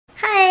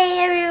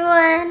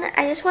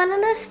everyone. I just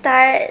wanted to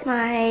start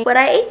what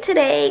I ate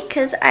today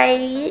because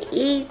I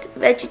eat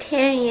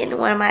vegetarian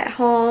when I'm at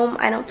home.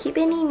 I don't keep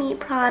any meat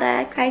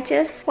products. I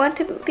just want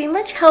to be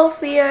much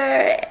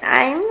healthier.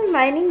 I'm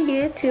inviting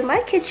you to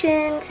my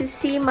kitchen to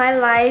see my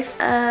life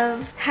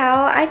of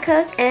how I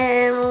cook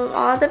and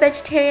all the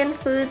vegetarian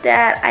food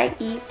that I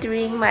eat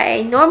during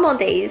my normal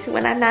days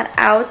when I'm not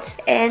out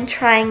and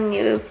trying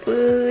new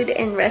food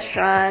in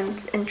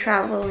restaurants and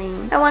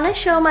traveling. I want to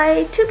show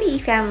my to-be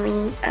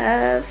family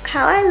of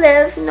how I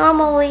live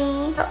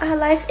normally, how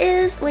life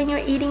is when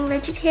you're eating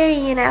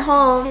vegetarian at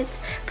home. It's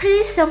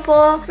pretty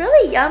simple,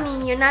 really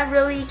yummy. You're not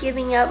really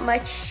giving up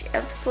much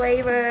of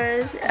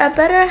flavors, a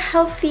better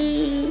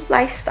healthy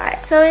lifestyle.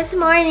 So it's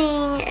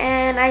morning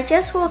and I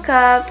just woke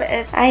up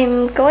and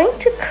I'm going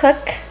to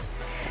cook.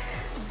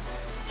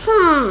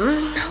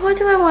 What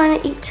do I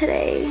want to eat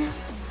today?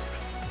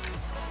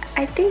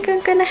 I think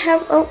I'm gonna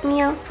have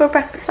oatmeal for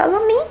breakfast.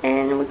 Follow me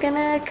and we're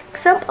gonna cook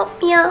some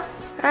oatmeal.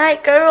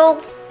 Alright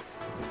girls.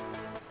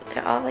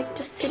 They're all like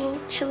just sitting,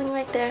 chilling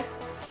right there.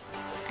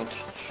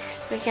 Okay.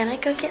 We're gonna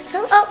go get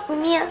some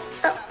oatmeal.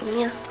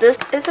 This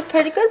is a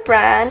pretty good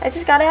brand. I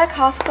just got it at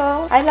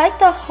Costco. I like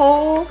the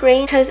whole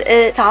grain because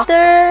it's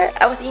softer.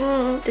 I was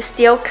eating the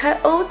steel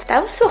cut oats.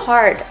 That was so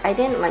hard. I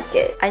didn't like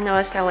it. I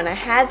noticed that when I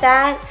had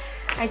that,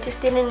 I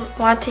just didn't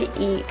want to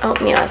eat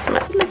oatmeal as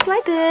much. It looks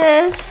like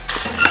this.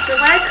 So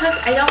when I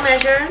cook, I don't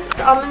measure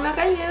the almond milk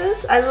I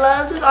use. I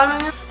love this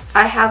almond milk.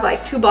 I have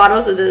like 2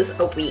 bottles of this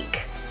a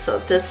week. So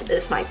this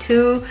is my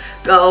 2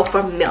 go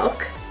for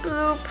milk.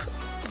 Boop,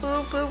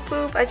 boop, boop,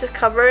 boop. I just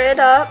cover it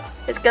up.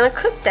 It's gonna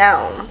cook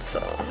down.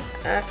 So,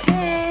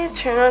 okay,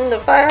 turn on the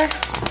fire.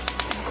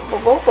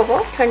 Boop, boop, boop,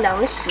 boop. Turn down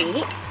the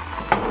heat.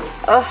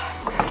 Oh,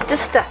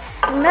 just that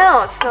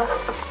smell. It smells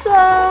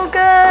so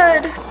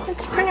good.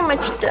 It's pretty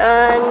much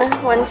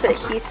done once it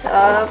heats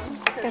up.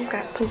 I've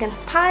got pumpkin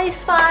pie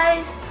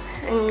spice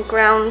and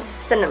ground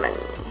cinnamon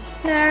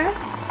there.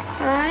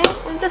 Alright,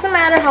 it doesn't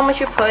matter how much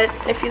you put.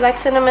 If you like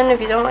cinnamon,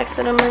 if you don't like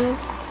cinnamon,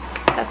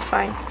 that's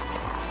fine.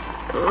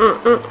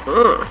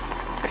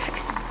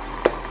 Okay,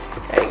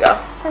 there you go.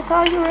 That's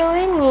all you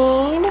really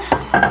need.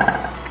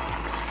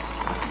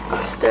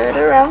 Stir it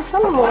around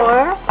some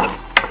more.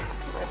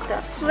 Let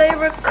that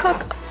flavor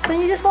cook. So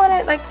you just want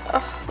it like,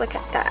 oh, look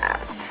at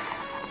that.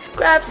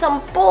 Grab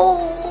some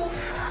bowls.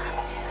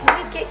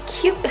 Make it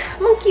cute,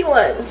 monkey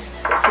ones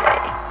for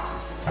today.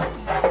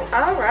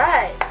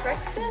 Alright,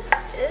 breakfast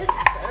is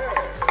served.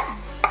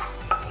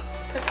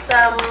 Put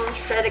some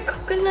shredded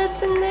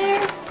coconuts in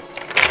there.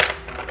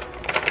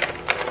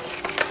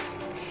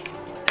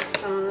 Put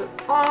some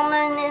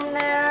almond in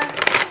there.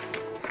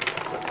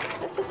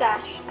 Just a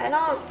dash. I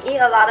don't eat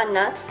a lot of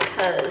nuts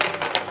because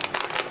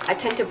I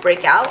tend to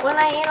break out when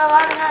I eat a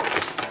lot of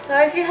nuts. So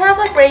if you have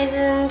like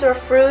raisins or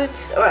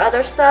fruits or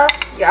other stuff,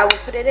 yeah, I will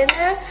put it in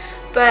there.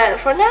 But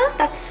for now,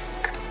 that's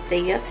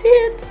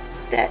it.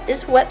 That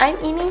is what I'm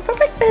eating for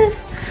breakfast.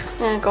 I'm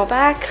gonna go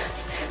back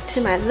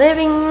to my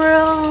living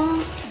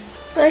room.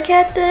 Look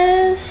at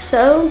this,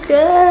 so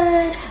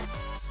good.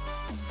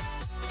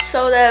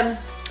 So the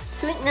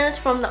sweetness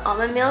from the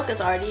almond milk is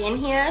already in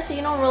here, so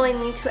you don't really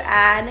need to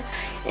add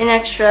an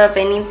extra of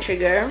any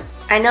sugar.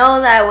 I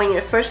know that when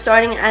you're first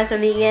starting as a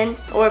vegan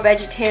or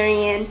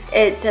vegetarian,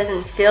 it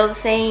doesn't feel the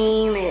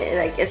same.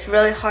 It's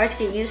really hard to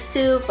get used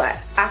to, but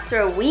after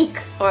a week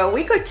or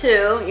or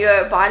 2,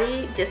 your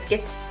body just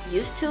gets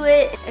used to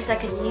it. It's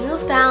like a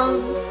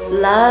newfound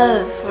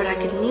love or like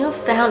a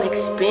newfound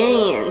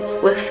experience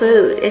with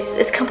food.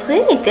 It's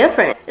completely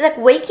different. It's like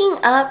waking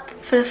up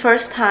for the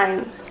first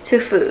time to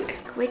food.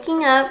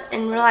 Waking up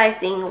and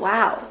realizing,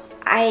 wow,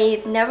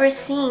 I've never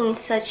seen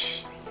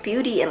such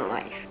beauty in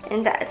life.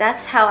 And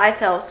that's how I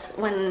felt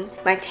when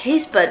my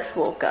taste buds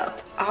woke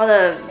up. All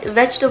the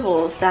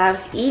vegetables that I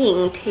was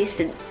eating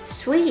tasted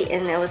sweet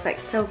and it was like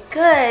so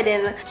good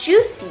and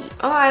juicy.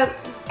 Alright,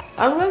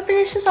 I'm gonna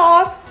finish this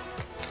off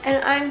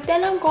and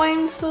then I'm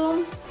going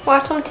to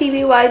watch some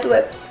TV while I do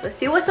it. Let's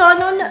see what's on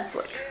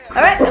Netflix.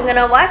 Alright, I'm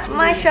gonna watch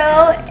my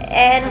show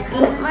and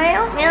eat my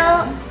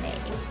oatmeal.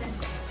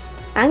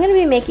 I'm gonna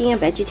be making a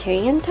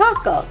vegetarian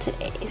taco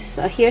today.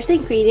 So here's the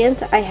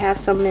ingredients. I have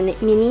some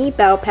mini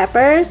bell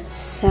peppers,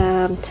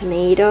 some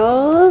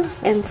tomatoes,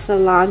 and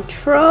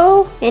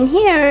cilantro. And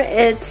here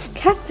it's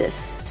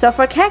cactus. So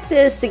for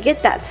cactus, to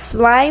get that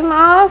slime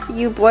off,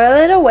 you boil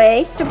it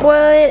away. To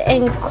boil it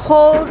in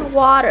cold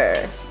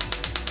water.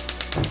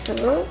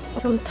 So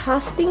I'm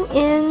tossing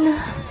in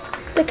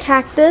the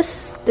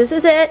cactus. This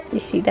is it. You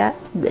see that?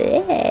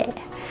 Bleh.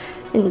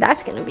 And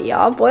that's gonna be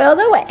all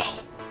boiled away.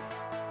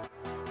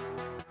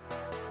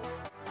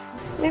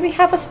 Maybe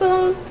half a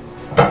spoon.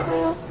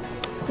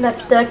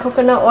 Let the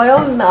coconut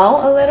oil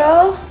melt a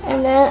little.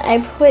 And then I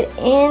put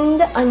in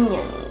the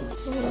onions.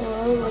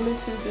 Let me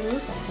do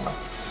this.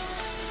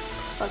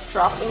 Not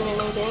dropping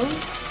anything.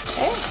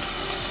 Okay.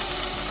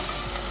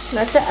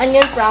 Let the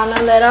onion brown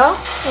a little.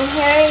 And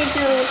here you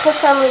do put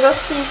some little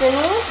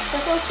seasoning.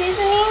 Little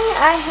seasoning.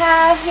 I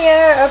have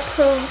here a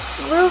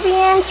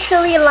Peruvian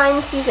chili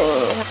lime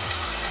seasoning.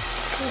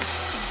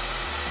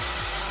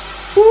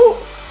 Ooh.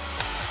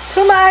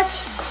 much.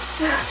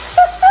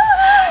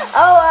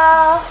 Oh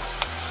well.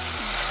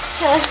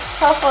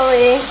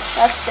 Hopefully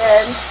that's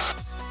good.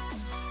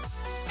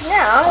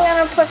 Now I'm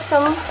gonna put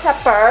some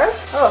pepper.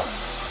 Oh,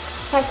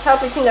 can't tell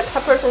between the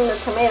peppers and the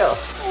tomatoes.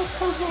 Oh,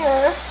 come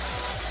here.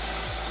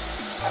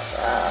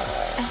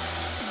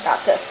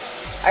 Got this.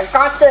 I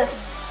got this.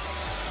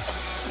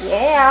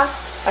 Yeah.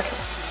 Okay.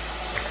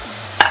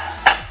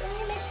 Then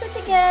you mix it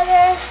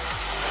together.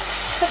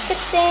 Cook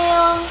it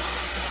down.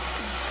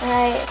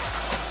 Alright.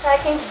 So I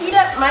can heat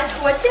up my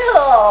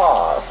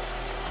tortillas.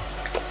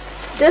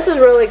 This is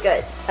really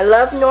good. I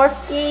love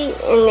Northgate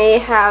and they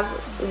have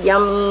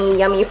yummy,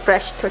 yummy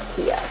fresh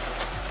tortillas.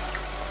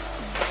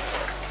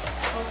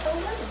 Open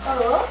this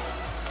up.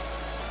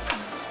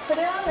 Put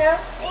it on there.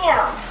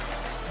 Bam.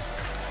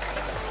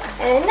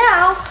 And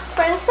now,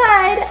 for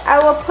inside, I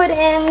will put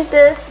in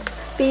this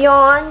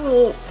Beyond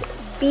Meat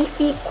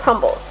beefy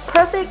crumbles.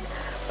 Perfect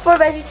for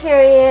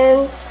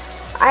vegetarians.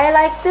 I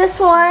like this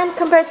one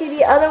compared to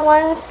the other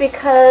ones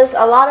because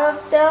a lot of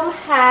them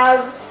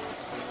have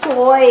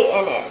soy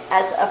in it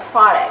as a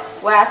product,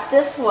 whereas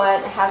this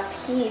one has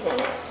peas in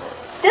it.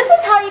 This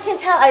is how you can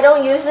tell I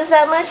don't use this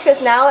that much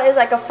because now it's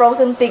like a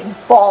frozen big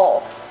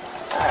ball.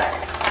 Alright,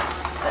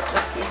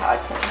 let's see how I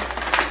can.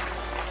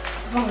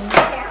 Oh,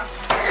 yeah.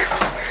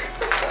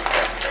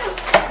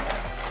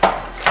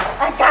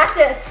 I got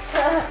this.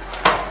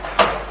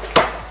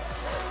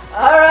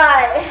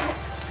 Alright.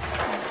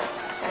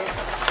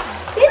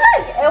 See,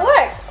 look, it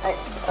works.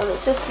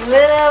 Just a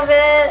little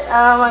bit.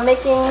 I'm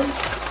making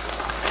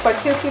for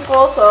 2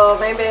 people, so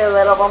maybe a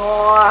little bit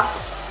more.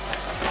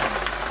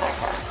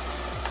 Okay,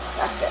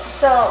 that's good.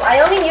 So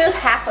I only used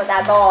half of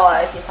that bowl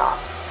if you saw.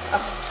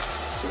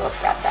 Okay, look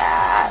at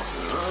that.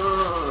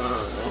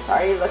 It's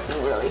already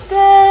looking really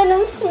good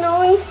and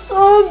smelling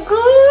so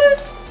good.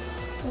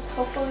 And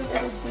hopefully it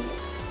doesn't see it.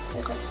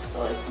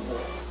 So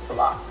it's a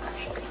lot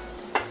actually.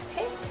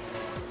 Okay.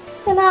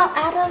 Then I'll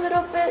add a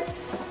little bit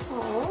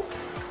salt.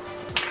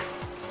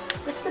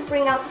 Just to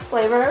bring out the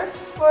flavor.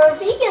 For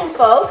vegan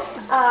folks,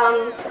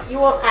 you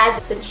won't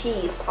add the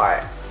cheese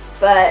part.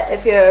 But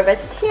if you're a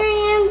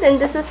vegetarian, then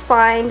this is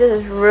fine. This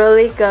is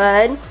really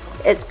good.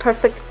 It's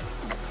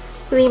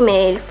perfectly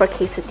made for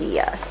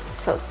quesadillas.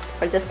 So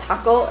for this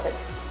taco,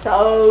 it's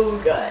so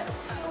good.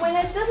 When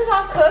this is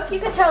all cooked, you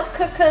can tell it's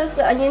cooked because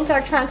the onions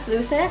are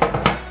translucent.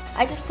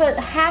 I just put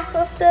half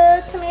of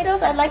the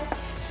tomatoes. I like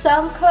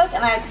some cooked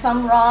and I like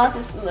some raw,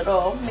 just a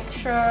little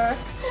mixture.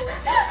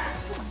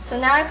 So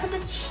now I put the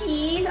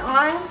cheese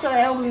on so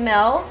it'll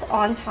melt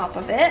on top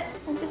of it.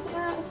 And just you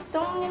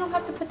don't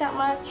have to put that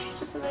much,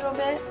 just a little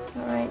bit.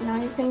 Alright, now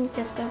you can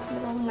get that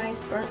little nice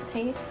burnt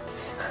taste.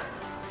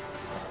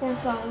 And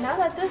so now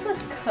that this is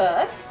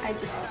cooked, I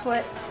just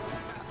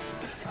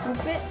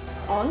scoop it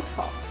on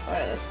top.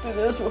 Alright, let's do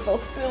this without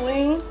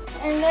spilling.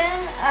 And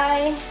then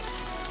I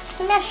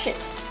smash it.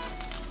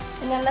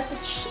 And then let the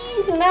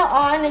cheese melt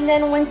on, and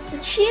then when the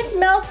cheese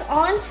melts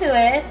onto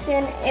it,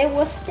 then it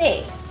will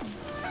stay.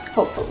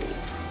 Hopefully.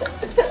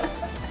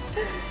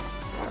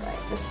 Alright,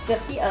 let's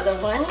flip the other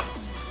one.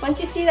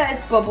 Once you see that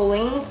it's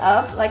bubbling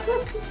up, like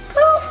look,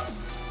 poof!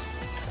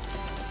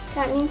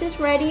 That means it's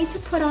ready to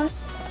put on.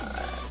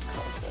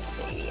 Close this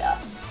baby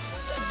up.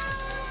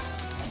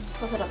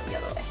 Close it up the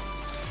other way.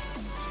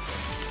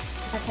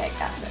 Okay,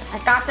 got this. I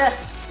got this!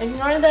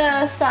 Ignore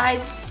the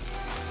side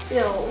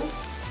spills.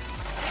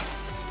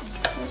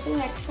 Here's the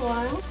next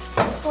one.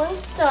 This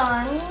one's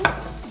done.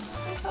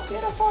 Look how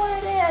beautiful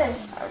it is.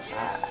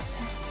 Alright.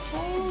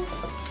 Okay.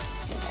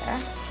 There.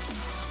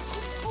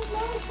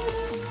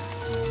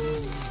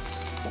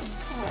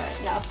 Alright,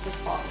 now it's just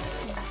falling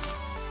everywhere.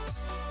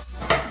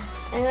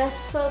 And then,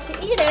 so to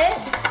eat it,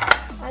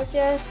 I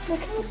just, look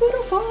how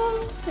beautiful.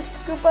 Just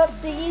scoop up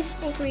these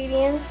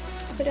ingredients,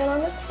 put it on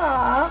the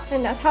top,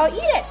 and that's how I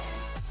eat it.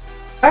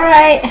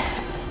 Alright,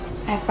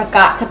 I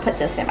forgot to put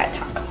this in my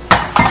tacos.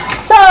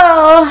 So,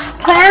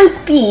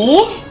 plan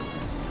B,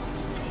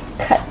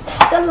 cut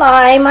the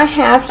lime I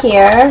have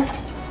here.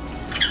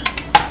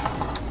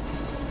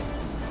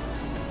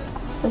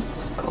 Does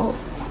this go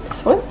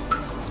this way?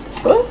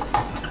 This way?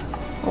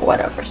 Or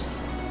whatever.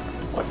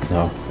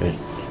 No, it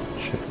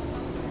should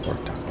work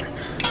that way.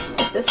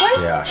 Is this way?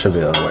 Yeah, it should be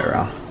the other way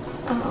around.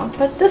 Oh,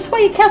 but this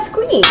way you can't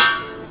squeeze.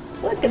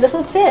 Look, it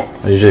doesn't fit.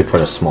 I usually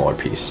put a smaller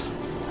piece.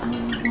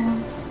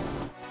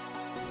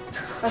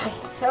 Okay,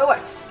 so it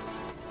works.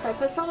 So I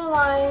put some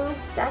lime,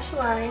 dash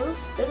lime.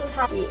 This is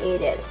how we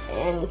ate it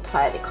in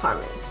Playa del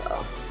Carmen,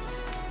 so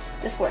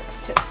this works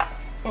too.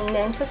 And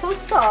then put some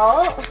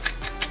salt.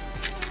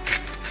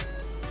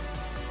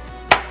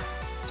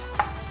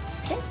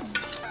 Okay.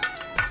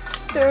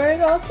 Stir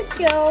it all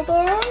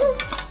together.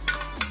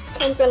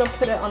 I'm gonna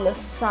put it on the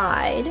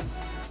side.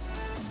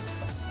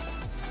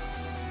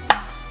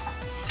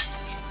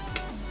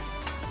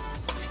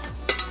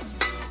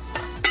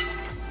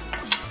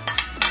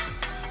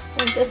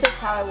 And this is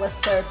how it was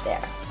served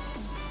there.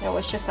 It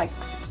was just like,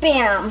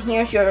 bam,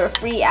 here's your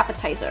free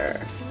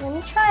appetizer. Let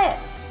me try it.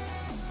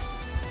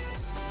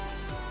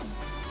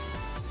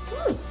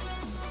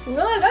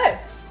 Really good.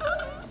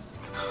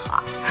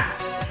 hot.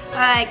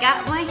 Alright,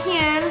 got my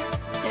here.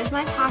 There's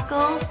my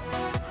taco.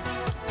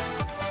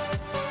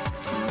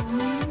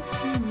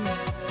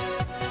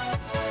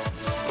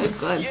 It's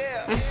good.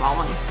 It's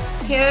falling.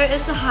 Here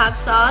is the hot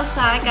sauce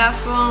that I got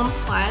from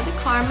Playa del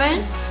Carmen.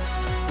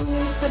 I'm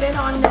gonna put it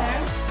on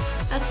there,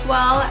 as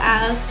well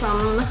as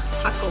some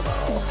Taco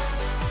Bell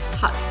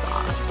hot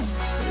sauce.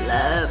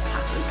 Love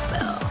Taco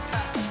Bell.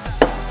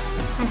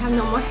 I have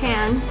no more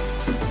hands.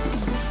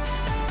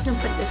 I'm gonna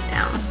put this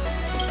down.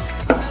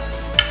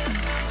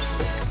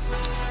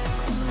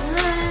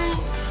 Alright.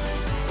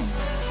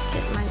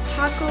 Get my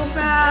taco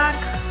back.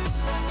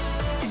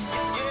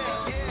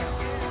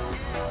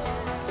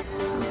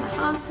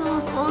 Hot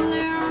sauce on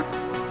there.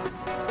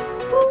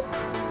 Boop.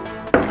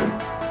 I'm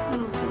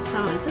gonna put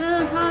some of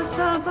this hot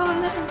sauce on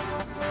there.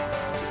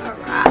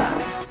 Alright.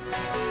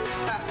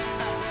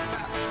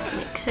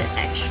 Makes it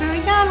extra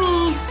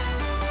yummy.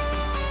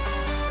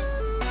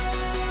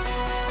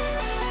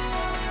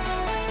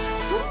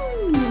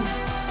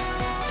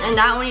 And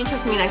that only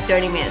took me like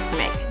 30 minutes to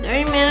make.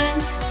 30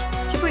 minutes,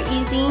 super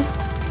easy.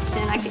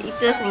 Then I can eat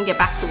this and get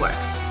back to work.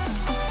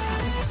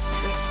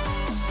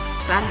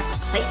 Gotta have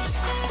a plate.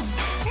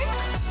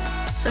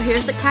 So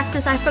here's the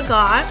cactus I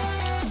forgot.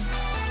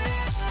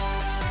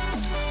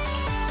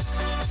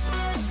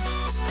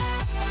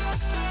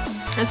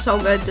 It's so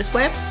good this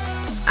way.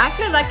 I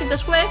actually like it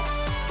this way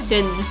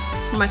than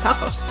my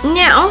tacos.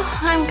 Now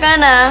I'm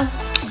gonna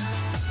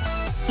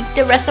eat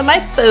the rest of my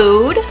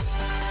food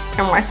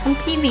and watch some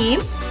TV.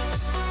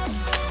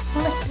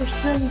 Look, there's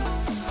some.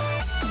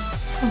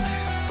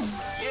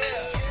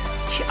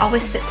 She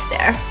always sits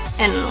there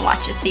and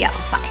watches the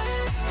outside.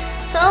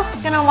 So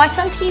gonna watch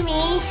some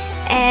TV.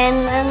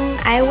 And then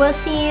I will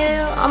see you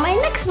on my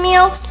next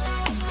meal.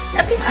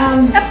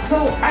 So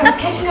I was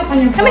catching up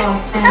on your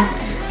blog and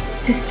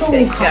this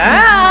story good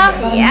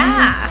girl.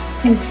 Yeah.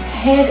 His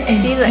head and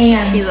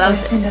hands she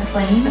loves burst into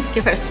flames. Let's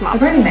give her a smile. The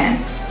Burning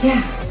Man.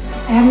 Yeah.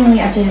 I haven't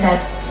really updated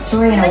that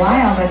story in a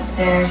while, but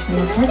there's some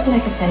reports that I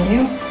could send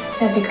you.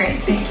 That'd be great.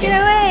 Thank you.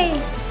 Get away.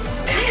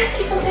 Can I ask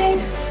you something?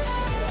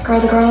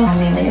 Girl to girl on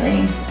me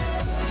lately.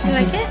 You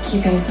like it?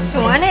 Keeping some You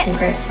sort want of it?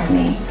 secret from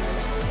me.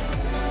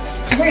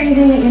 Is there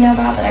anything that you know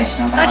about that I should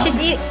know about? Oh, she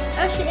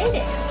ate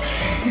it.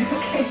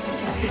 Okay.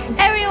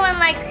 Everyone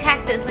likes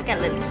cactus. Look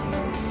at Lily.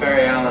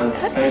 Barry Allen,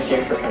 thank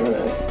you for coming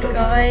in.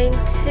 Going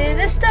to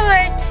the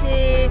store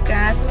to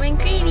grab some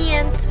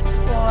ingredients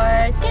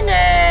for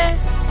dinner.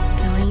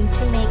 Going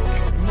to make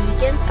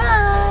vegan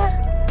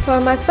pho. For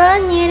my pho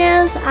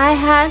noodles, I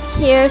have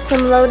here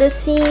some lotus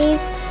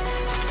seeds,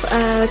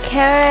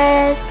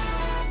 carrots,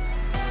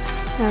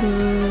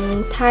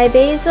 Thai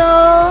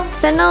basil,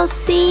 fennel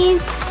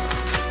seeds,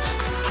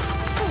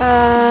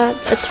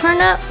 a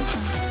turnip,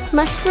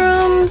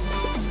 mushrooms,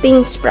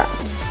 bean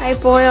sprouts. I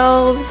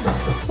boiled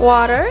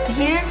water.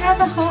 Here I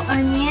have a whole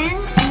onion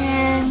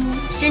and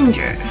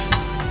ginger.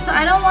 So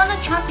I don't want to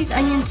chop these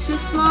onions too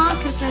small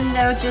because then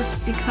they'll just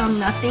become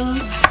nothing in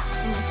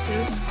the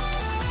soup.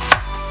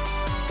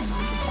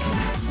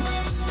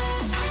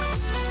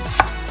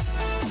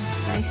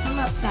 Slice them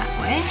up that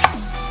way.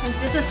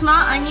 This is a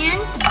small onion,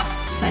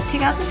 so I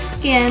take out the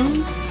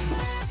skin.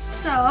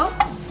 So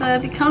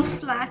it becomes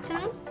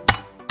flattened.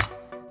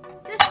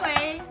 This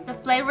way, the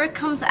flavor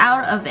comes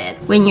out of it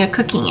when you're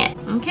cooking it.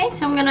 Okay,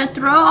 so I'm gonna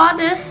throw all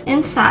this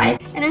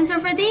inside. And then so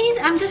for these,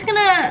 I'm just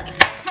gonna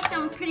cut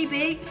them pretty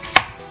big.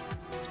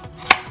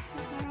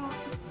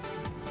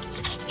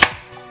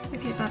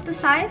 Okay, about the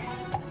size.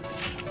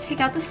 Take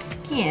out the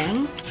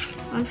skin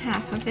on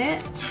half of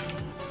it.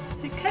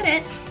 I cut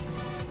it.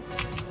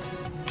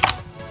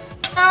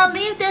 I'll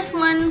leave this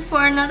one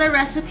for another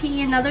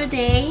recipe another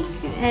day.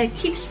 It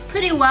keeps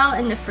pretty well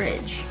in the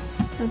fridge.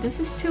 So this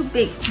is too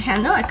big to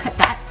handle. I cut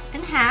that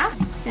in half.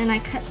 Then I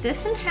cut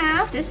this in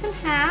half, this in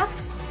half.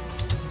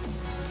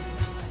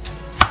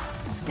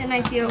 Then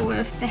I deal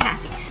with the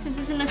halfies. Since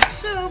it's in a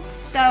soup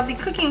that I'll be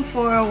cooking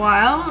for a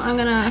while, I'm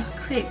gonna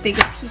create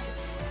bigger pieces.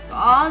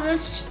 All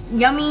this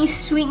yummy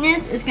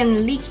sweetness is gonna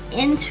leak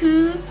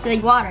into the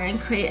water and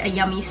create a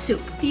yummy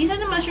soup. These are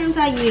the mushrooms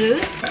I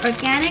use,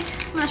 organic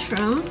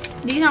mushrooms.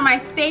 These are my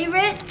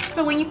favorite.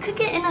 So when you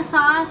cook it in a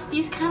sauce,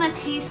 these kind of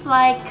taste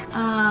like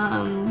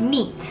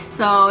meat.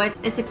 So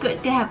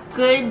they have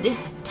good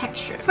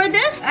texture. For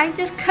this, I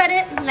just cut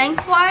it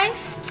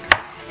lengthwise.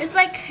 It's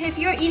like if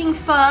you're eating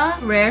pho,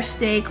 rare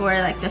steak, or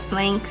like the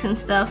flanks and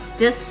stuff,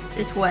 this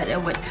is what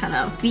it would kind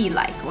of be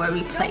like or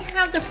replace. You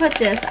don't have to put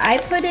this. I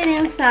put it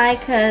inside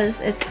because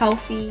it's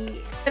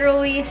healthy.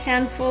 Literally a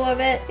handful of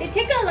it. It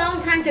takes a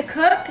long time to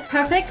cook. It's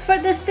perfect for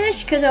this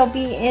dish because it'll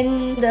be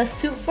in the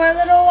soup for a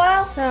little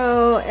while.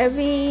 So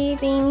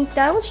everything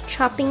that I was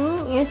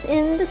chopping is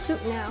in the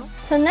soup now.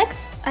 So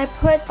next, I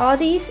put all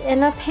these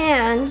in a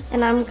pan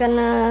and I'm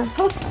gonna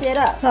toast it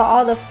up so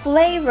all the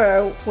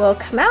flavor will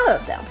come out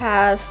of them. I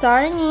have star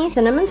anise,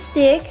 cinnamon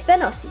stick,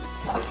 fennel seeds,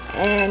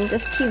 and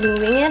just keep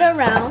moving it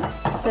around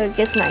so it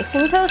gets nice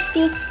and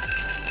toasty.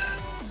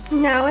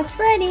 Now it's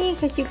ready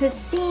because you could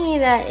see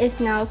that it's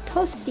now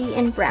toasty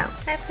and brown.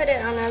 I put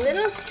it on a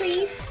little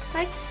sleeve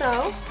like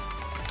so.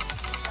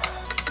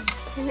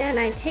 And then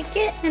I take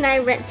it and I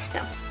rinse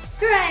them.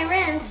 After I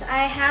rinse,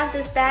 I have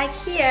this bag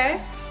here,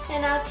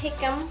 and I'll take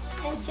them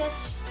and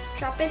just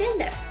drop it in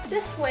there.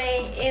 This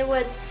way it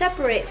would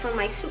separate from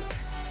my soup.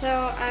 So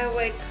I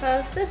would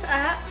close this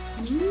up.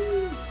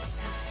 Smells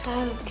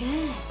so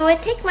good. I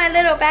would take my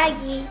little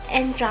baggie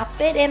and drop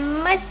it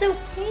in my soup.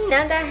 Okay,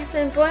 now that has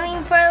been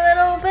boiling for a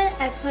little bit,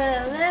 I put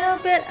a little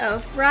bit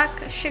of rock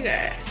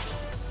sugar.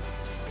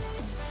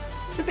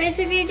 So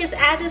basically just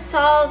add the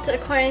salt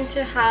according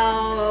to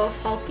how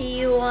salty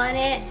you want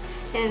it,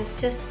 and it's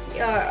just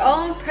your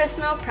own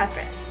personal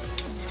preference.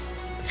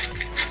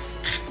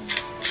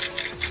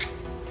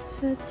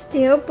 So it's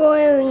still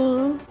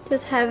boiling.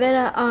 Just have it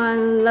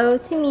on low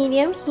to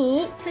medium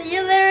heat. So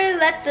you literally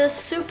let the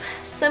soup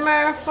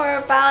simmer for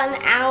about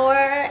an hour,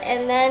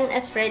 and then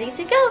it's ready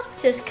to go.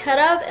 Just cut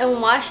up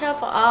and wash up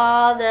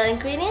all the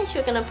ingredients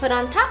you're gonna put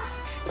on top.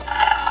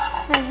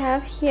 I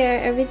have here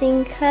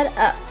everything cut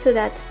up. So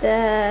that's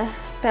the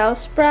bell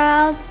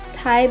sprouts,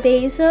 Thai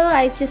basil,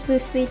 I just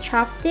loosely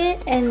chopped it,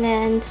 and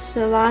then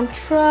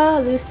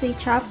cilantro, loosely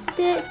chopped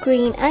it,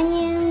 green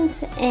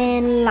onions,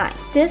 and lime.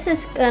 This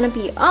is gonna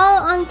be all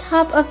on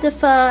top of the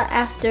pho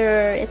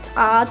after it's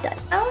all done.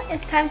 Now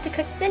it's time to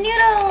cook the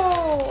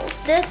noodles.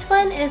 This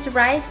one is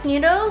rice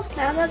noodles.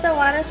 Now that the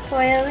water's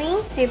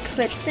boiling, I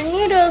put the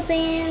noodles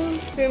in.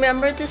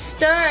 Remember to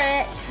stir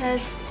it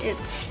because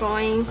it's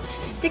going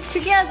to stick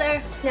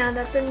together. Now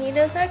that the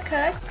noodles are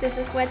cooked, this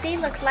is what they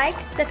look like.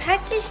 The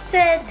package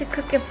said to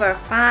cook it for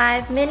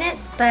 5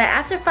 minutes, but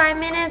after 5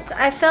 minutes,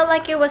 I felt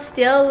like it was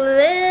still a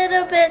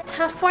little bit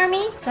tough for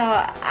me, so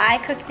I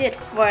cooked it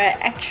for an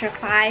extra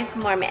 5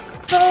 more minutes.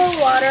 Pour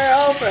water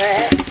over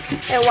it.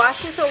 It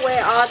washes away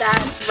all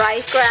that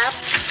rice scrap,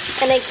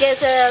 and it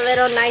gives it a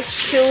little nice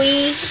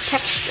chewy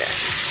texture.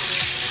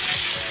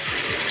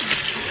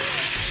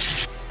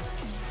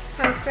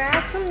 I'll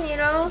grab some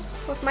noodles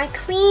with my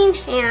clean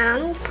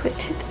hand, put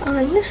it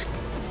on.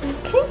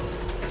 Okay.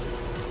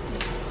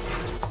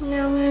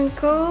 Now I'm gonna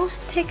go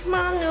take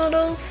my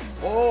noodles.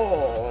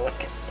 Oh,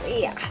 look at that.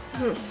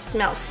 Yeah.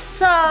 Smells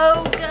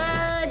so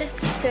good.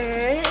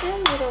 Stir it a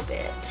little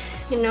bit.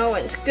 You know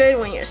it's good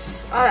when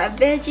all that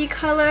veggie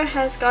color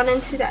has gone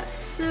into that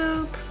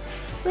soup.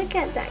 Look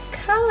at that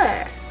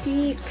color.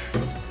 Deep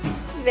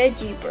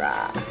veggie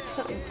broth.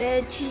 Some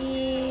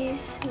veggies.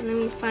 Let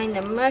me find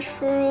the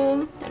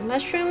mushroom. The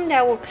mushroom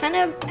that will kind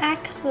of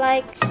act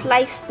like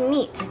sliced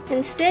meat.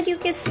 Instead, you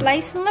get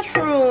sliced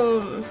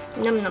mushrooms.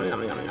 Num num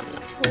num num num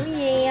num. Oh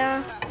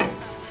yeah.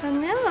 So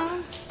now,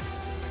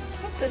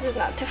 this is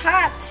not too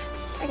hot.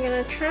 I'm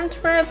gonna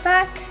transfer it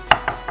back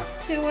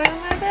to where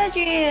my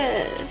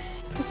veggie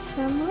is. Put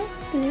some of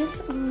this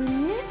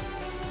on it.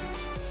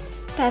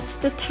 That's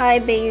the Thai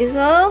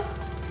basil.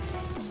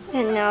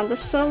 And now the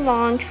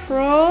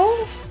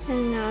cilantro,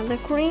 and now the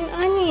green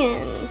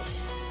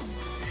onions.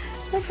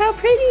 Look how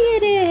pretty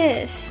it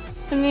is.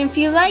 I mean, if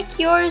you like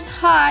yours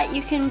hot,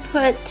 you can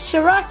put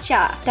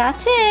sriracha.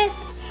 That's it.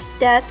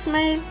 That's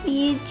my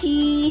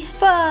veggie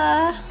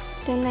pho.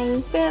 Then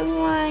I put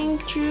lime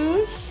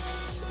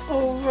juice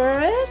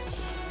over it.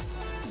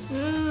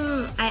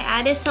 I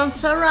added some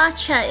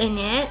sriracha in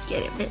it.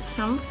 Get a bit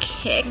some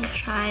kick.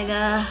 Try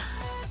the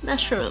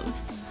mushroom.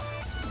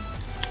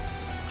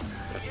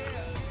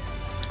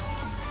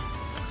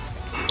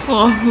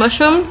 Oh,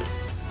 mushroom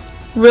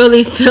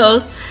really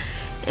feels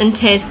and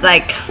tastes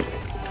like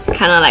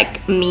kind of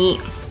like meat.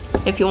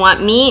 If you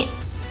want meat,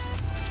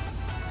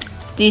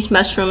 these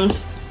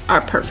mushrooms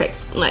are perfect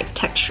like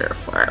texture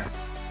for it.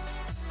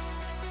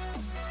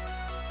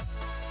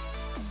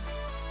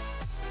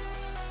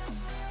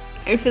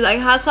 If you like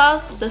hot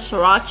sauce, the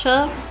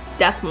sriracha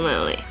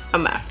definitely a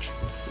match.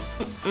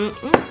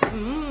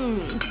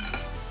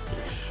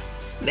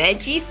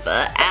 Veggie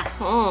pho at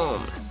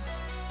home.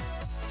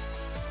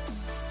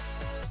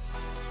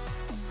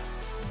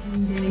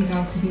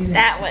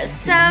 That was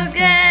so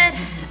good.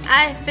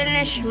 I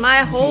finished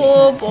my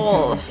whole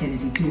bowl.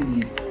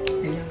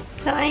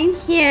 So I'm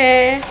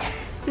here.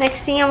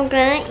 Next thing I'm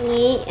gonna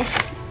eat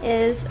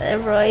is a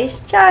Roy's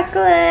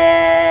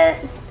chocolate.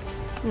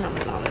 Nom,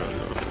 nom, nom,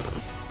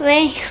 nom.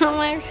 Laying on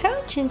my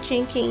couch and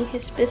drinking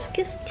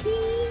hibiscus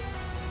tea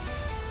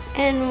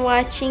and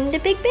watching The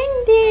Big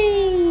Bang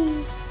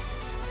Theory.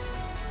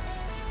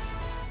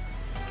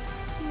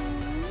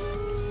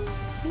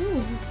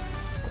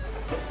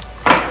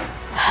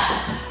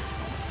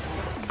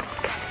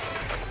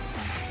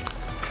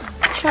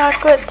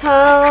 Chocolate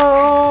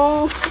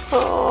time.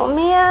 Oh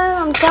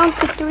man, I'm down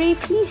to 3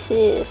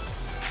 pieces.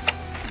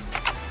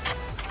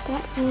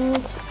 That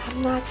means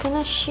I'm not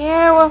gonna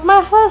share with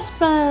my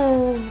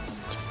husband.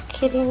 Just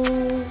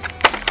kidding.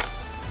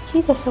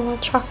 He doesn't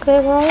want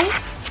chocolate, right?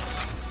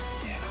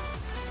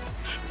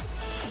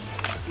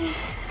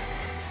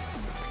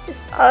 It's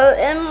all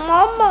in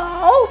my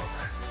mouth.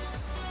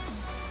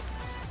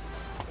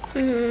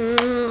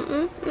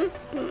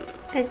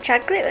 The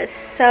chocolate was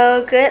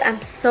so good.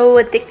 I'm so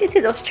addicted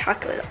to those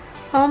chocolates.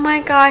 Oh my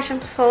gosh,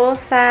 I'm so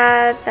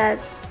sad that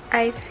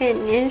I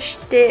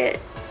finished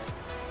it.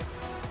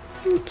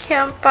 I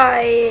can't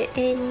buy it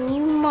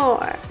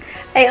anymore.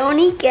 I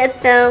only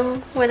get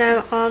them when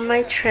I'm on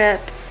my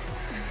trips.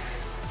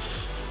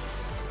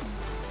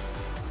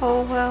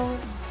 Oh well,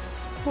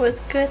 it was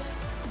good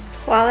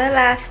while it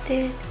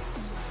lasted.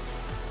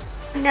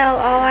 Now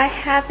all I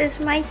have is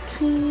my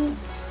tea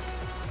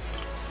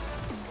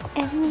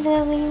and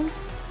Lily.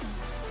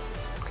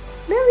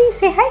 Lily,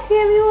 say hi to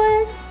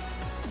everyone.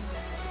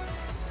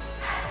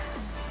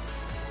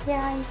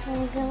 Yeah, I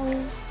know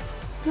Lily.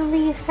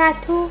 Lily is sad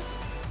too.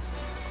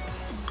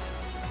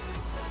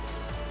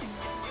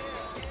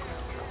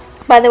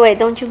 By the way,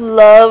 don't you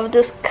love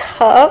this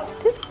cup?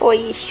 This boy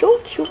is so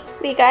cute.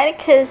 We got it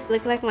because it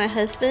looked like my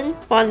husband.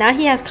 Well, now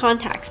he has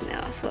contacts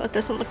now, so it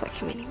doesn't look like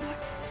him anymore.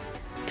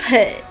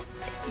 But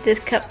this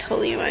cup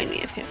totally reminds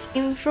me of him.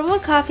 I'm from a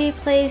coffee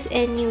place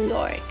in New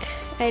York.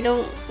 I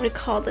don't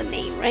recall the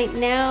name right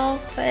now,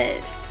 but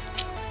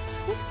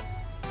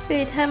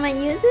every time I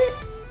use it,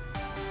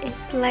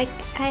 it's like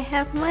I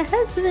have my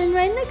husband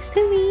right next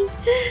to me.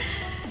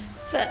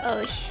 But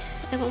oh,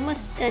 I'm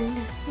almost done.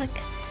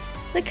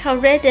 Look how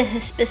red the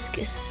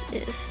hibiscus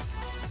is.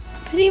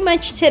 Pretty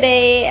much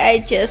today I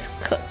just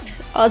cooked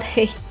all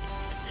day.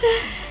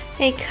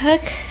 I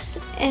cooked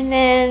and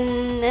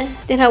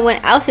then I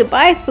went out to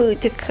buy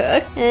food to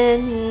cook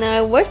and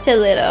I worked a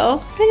little.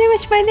 Pretty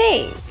much my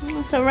day.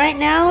 So right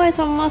now it's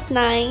almost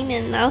 9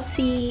 and I'll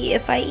see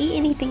if I eat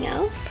anything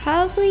else.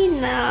 Probably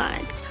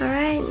not.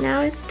 Alright,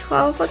 now it's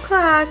 12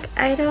 o'clock.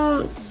 I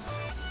don't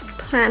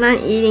plan on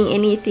eating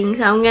anything,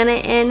 so I'm gonna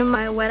end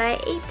my what I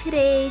ate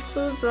today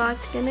food vlog.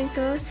 Gonna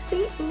go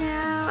sleep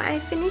now. I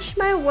finished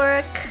my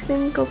work,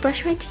 then go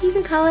brush my teeth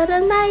and call it a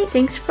night.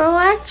 Thanks for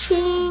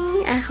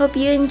watching. I hope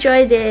you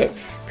enjoyed it.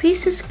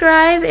 Please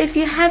subscribe if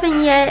you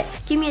haven't yet.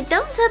 Give me a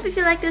thumbs up if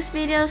you like this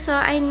video so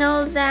I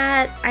know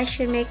that I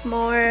should make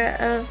more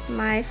of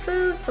my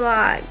food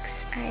vlogs.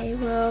 I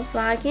will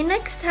vlog you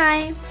next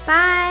time.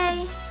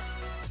 Bye!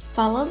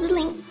 Follow the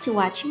link to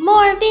watch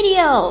more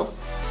videos.